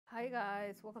Hi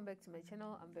guys, welcome back to my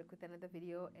channel. I'm back with another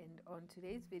video, and on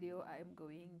today's video I am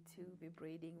going to be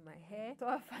braiding my hair. So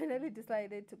I finally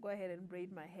decided to go ahead and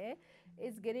braid my hair.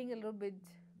 It's getting a little bit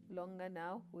longer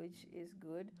now, which is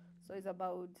good. So it's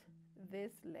about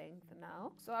this length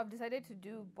now. So I've decided to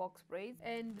do box braids,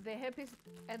 and the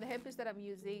hairpiece that I'm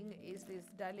using is this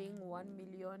Darling 1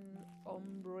 Million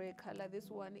ombre color.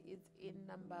 This one is in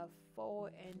number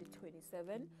 4 and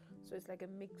 27. So it's like a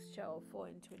mixture of 4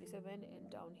 and 27, and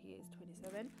down here is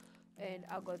 27, and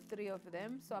I got 3 of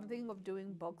them. So I'm thinking of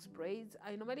doing box braids.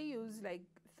 I normally use like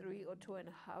 3 or 2.5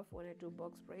 when I do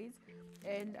box braids,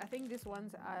 and I think these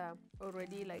ones are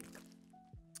already like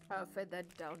feathered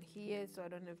down here, so I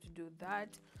don't have to do that.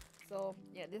 So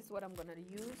yeah, this is what I'm gonna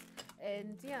use.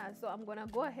 And yeah, so I'm gonna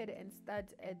go ahead and start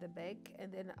at the back,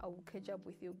 and then I will catch up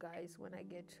with you guys when I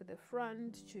get to the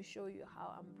front to show you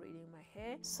how I'm braiding my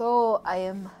hair. So I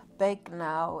am back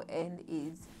now, and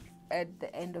it's at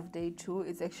the end of day 2.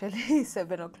 It's actually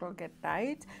 7 o'clock at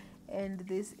night, and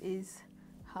this is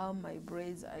how my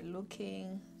braids are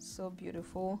looking. So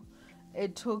beautiful.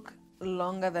 It took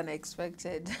longer than I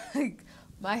expected. Like,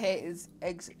 my hair is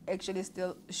actually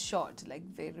still short, like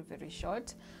very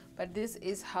short, but this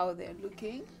is how they're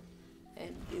looking,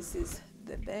 and this is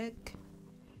the back.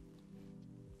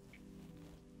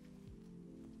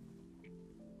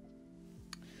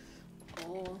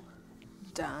 All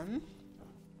done.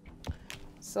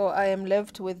 So I am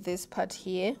left with this part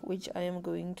here, which I am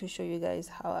going to show you guys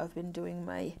how I've been doing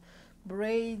my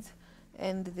braids.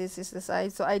 And this is the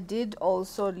side. So I did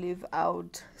also leave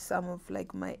out some of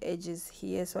like my edges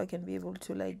here, so I can be able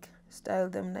to like style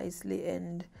them nicely.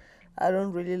 And I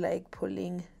don't really like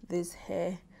pulling this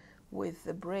hair with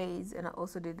the braids, and I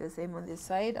also did the same on this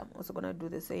side. I'm also gonna do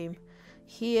the same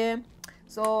here.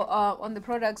 So on the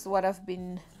products, what I've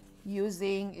been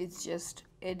using is just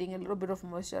adding a little bit of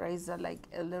moisturizer, like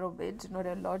a little bit, not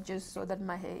a lot, just so that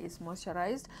my hair is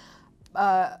moisturized.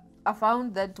 I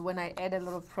found that when I add a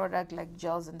lot of product like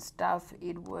gels and stuff,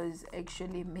 it was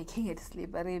actually making it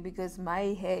slippery because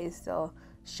my hair is still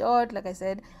short, like I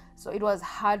said, so it was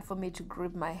hard for me to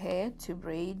grip my hair to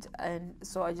braid. And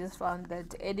so I just found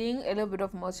that adding a little bit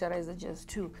of moisturizer just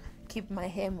to keep my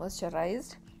hair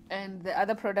moisturized. And the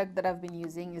other product that I've been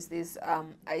using is this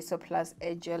Isoplus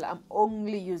Edge gel. I'm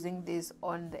only using this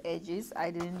on the edges. I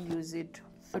didn't use it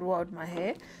throughout my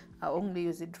hair. I only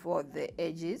use it for the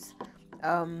edges.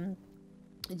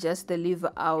 Just the leave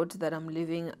out that I'm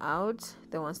leaving out,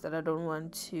 the ones that I don't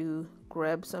want to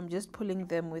grab. So I'm just pulling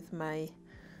them with my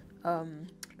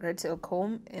red tail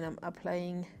comb, and I'm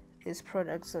applying this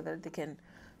product so that they can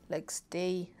like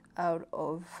stay out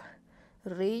of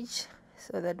reach,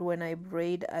 so that when I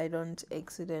braid I don't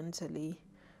accidentally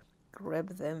grab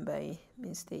them by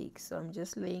mistake. So I'm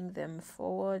just laying them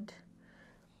forward.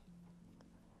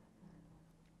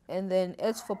 And then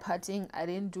as for parting, I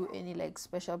didn't do any like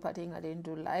special parting. I didn't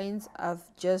do lines.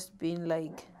 I've just been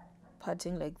like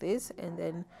parting like this, and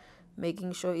then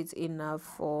making sure it's enough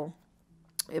for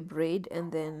a braid,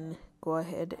 and then go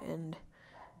ahead and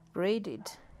braid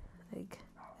it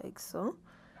like so.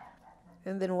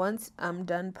 And then once I'm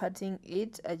done parting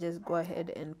it, I just go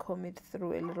ahead and comb it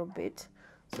through a little bit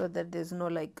so that there's no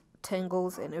like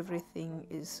tangles and everything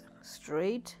is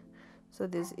straight. So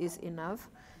this is enough,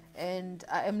 and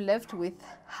I am left with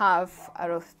half out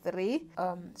of 3.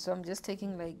 So I'm just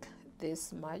taking like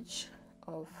this much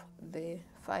of the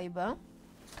fiber,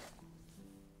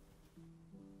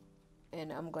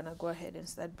 and I'm gonna go ahead and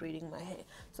start braiding my hair.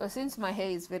 So since my hair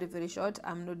is very short,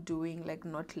 I'm not doing like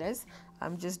knotless.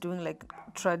 I'm just doing like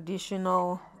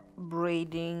traditional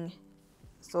braiding.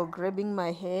 So grabbing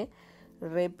my hair,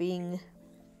 wrapping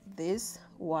this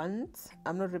once.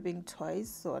 I'm not wrapping twice,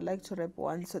 so I like to wrap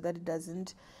once so that it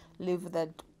doesn't leave that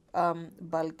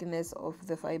bulkiness of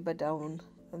the fiber down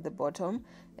at the bottom.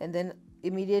 And then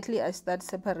immediately I start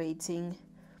separating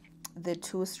the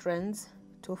 2 strands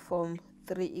to form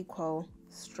 3 equal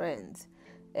strands,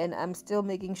 and I'm still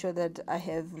making sure that I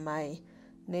have my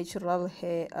natural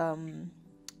hair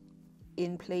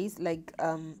in place. Like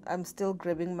I'm still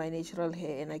grabbing my natural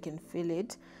hair and I can feel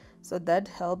it. So that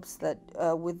helps that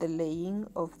with the laying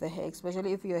of the hair,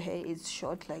 especially if your hair is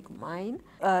short like mine.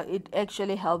 It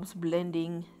actually helps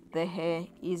blending the hair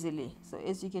easily. So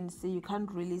as you can see, you can't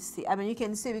really see. I mean, you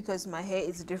can see because my hair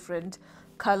is different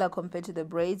color compared to the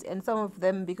braids, and some of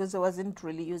them, because I wasn't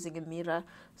really using a mirror,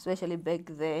 especially back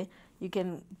there, you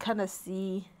can kind of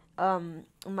see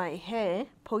my hair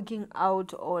poking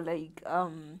out, or like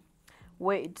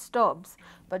where it stops,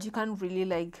 but you can't really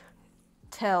like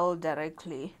tell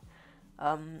directly.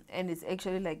 And it's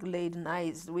actually like laid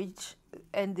nice, which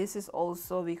and this is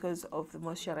also because of the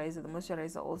moisturizer. The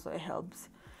moisturizer also helps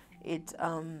it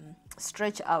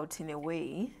stretch out in a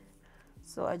way.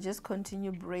 So I just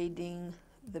continue braiding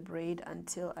the braid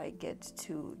until I get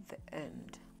to the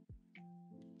end.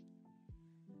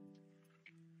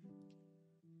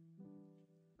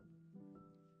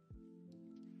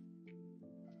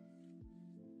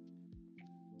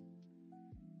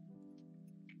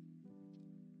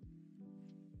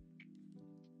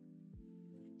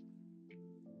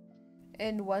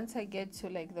 And once I get to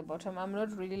like the bottom, I'm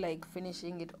not really like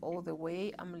finishing it all the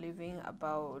way. I'm leaving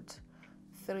about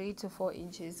 3 to 4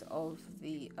 inches of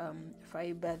the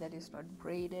fiber that is not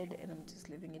braided, and I'm just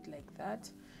leaving it like that.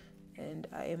 And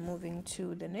I am moving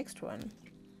to the next one,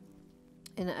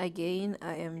 and again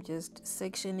I am just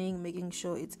sectioning, making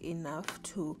sure it's enough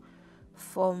to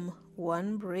form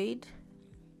one braid.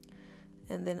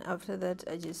 And then after that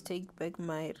I just take back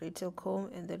my retail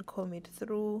comb and then comb it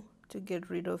through to get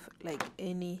rid of like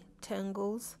any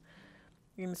tangles,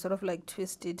 and sort of like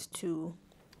twist it to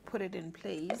put it in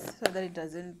place so that it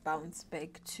doesn't bounce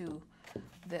back to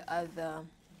the other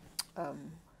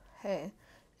hair.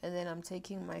 And then I'm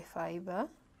taking my fiber,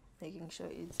 making sure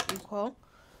it's equal,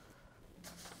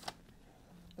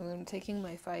 and I'm taking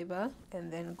my fiber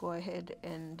and then go ahead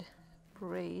and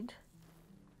braid.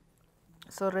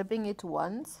 So wrapping it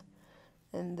once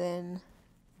and then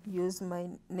use my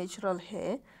natural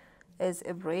hair as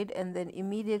a braid, and then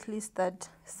immediately start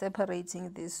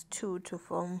separating these two to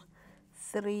form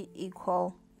 3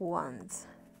 equal ones,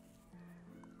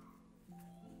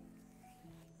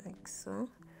 like so.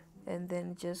 And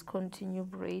then just continue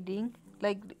braiding.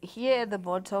 Like here at the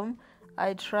bottom,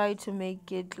 I try to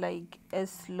make it like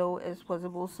as slow as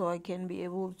possible so I can be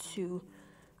able to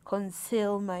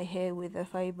conceal my hair with the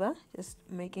fiber, just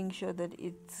making sure that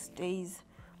it stays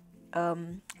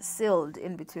sealed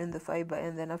in between the fiber.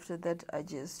 And then after that I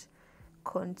just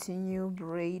continue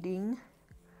braiding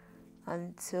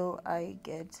until I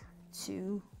get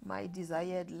to my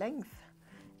desired length.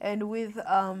 And with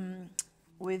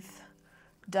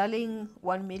Darling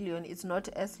 1 million, it's not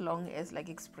as long as like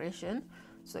expression.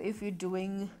 So if you're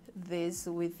doing this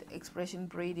with expression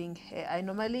braiding hair, I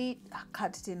normally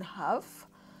cut it in half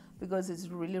because it's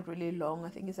really long. I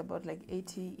think it's about like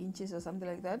 80 inches or something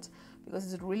like that.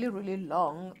 Because it's really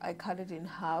long, I cut it in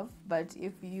half. But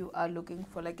if you are looking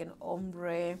for like an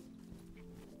ombre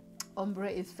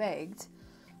effect,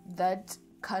 that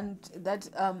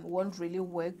won't really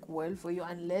work well for you,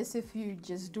 unless if you're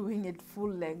just doing it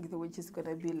full length, which is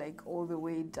gonna be like all the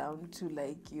way down to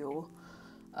like your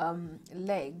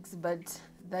legs. But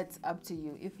that's up to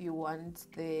you. If you want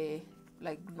the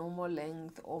like normal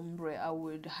length ombre, I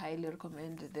would highly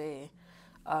recommend the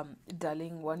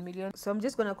Darling 1 million. So I'm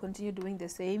just gonna continue doing the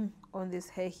same on this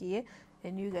hair here,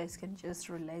 and you guys can just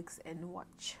relax and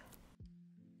watch.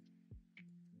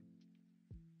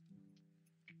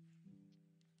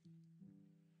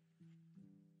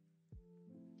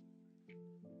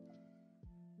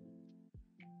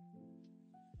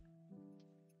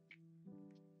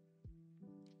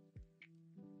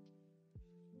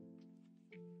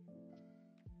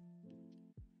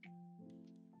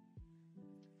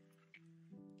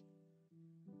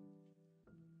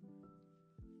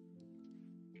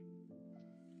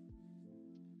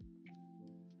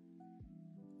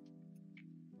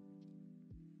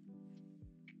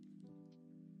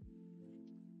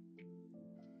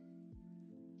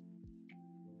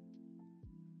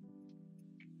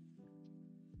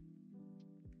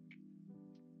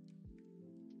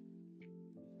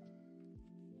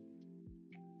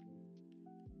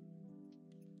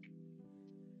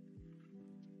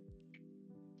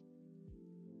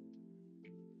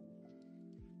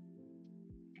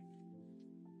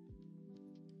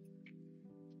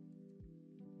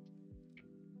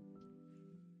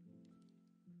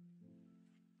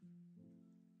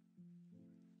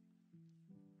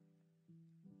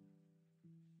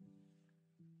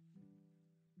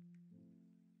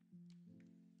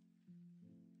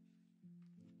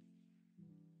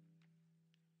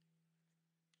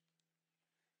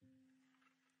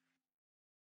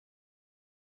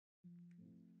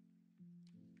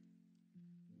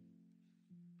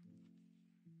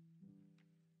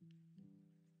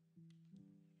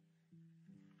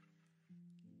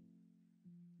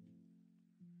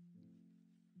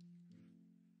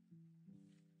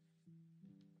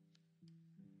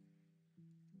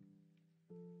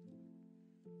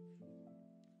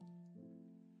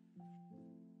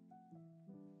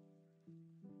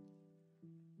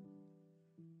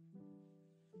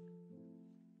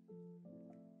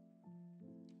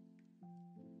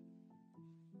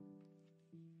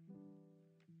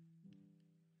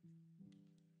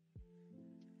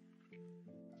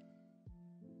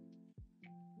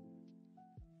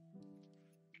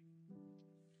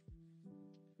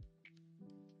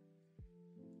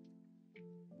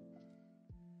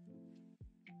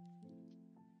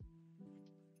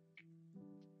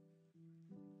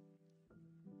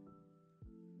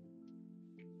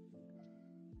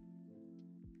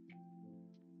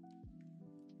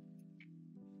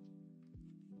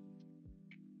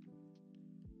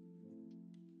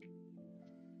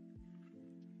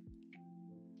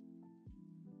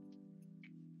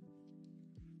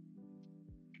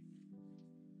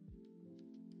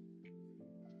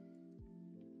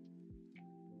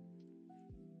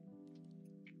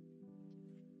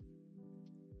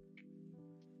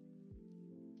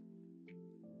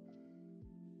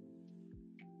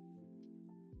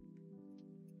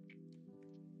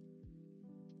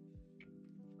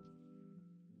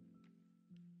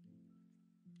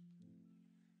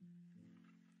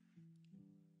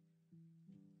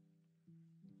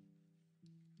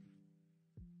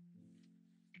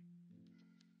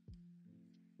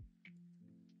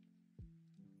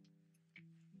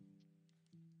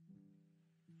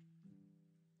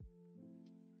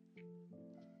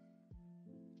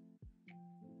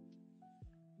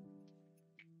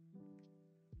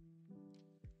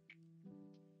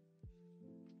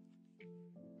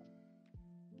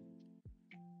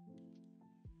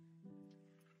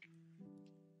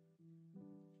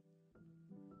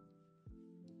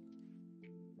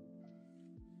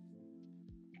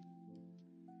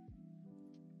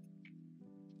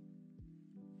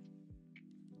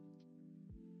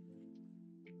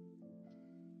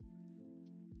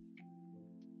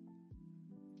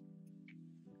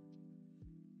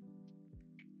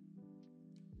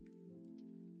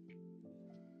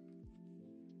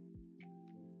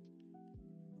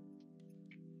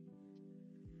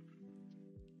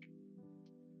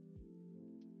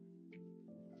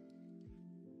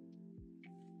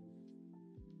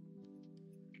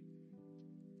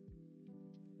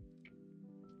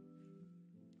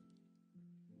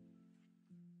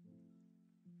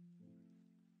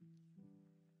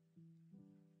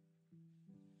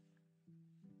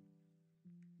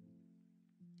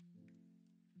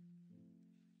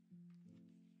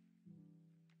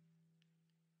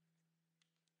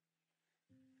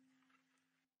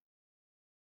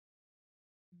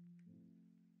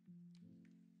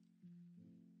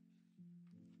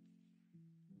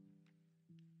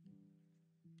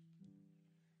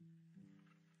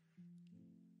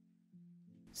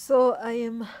 So I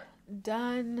am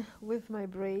done with my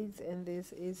braids, and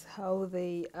this is how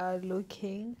they are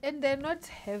looking, and they're not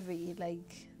heavy,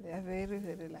 like they're very,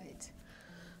 very light.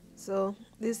 So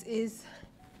this is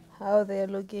how they're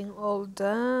looking all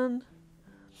done.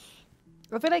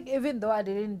 I feel like even though I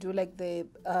didn't do like the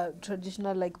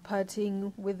traditional like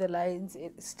parting with the lines,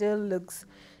 it still looks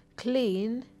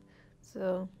clean.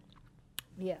 So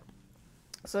yeah,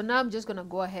 so now I'm just gonna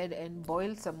go ahead and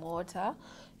boil some water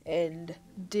and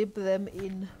dip them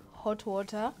in hot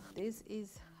water. This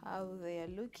is how they are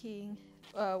looking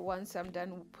once I'm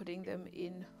done putting them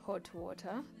in hot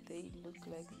water. They look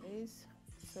like this,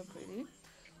 so pretty.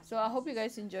 So I hope you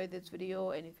guys enjoyed this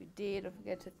video, and if you did, don't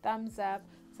forget to thumbs up,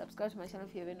 subscribe to my channel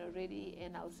if you haven't already,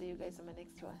 and I'll see you guys on my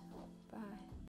next one. Bye.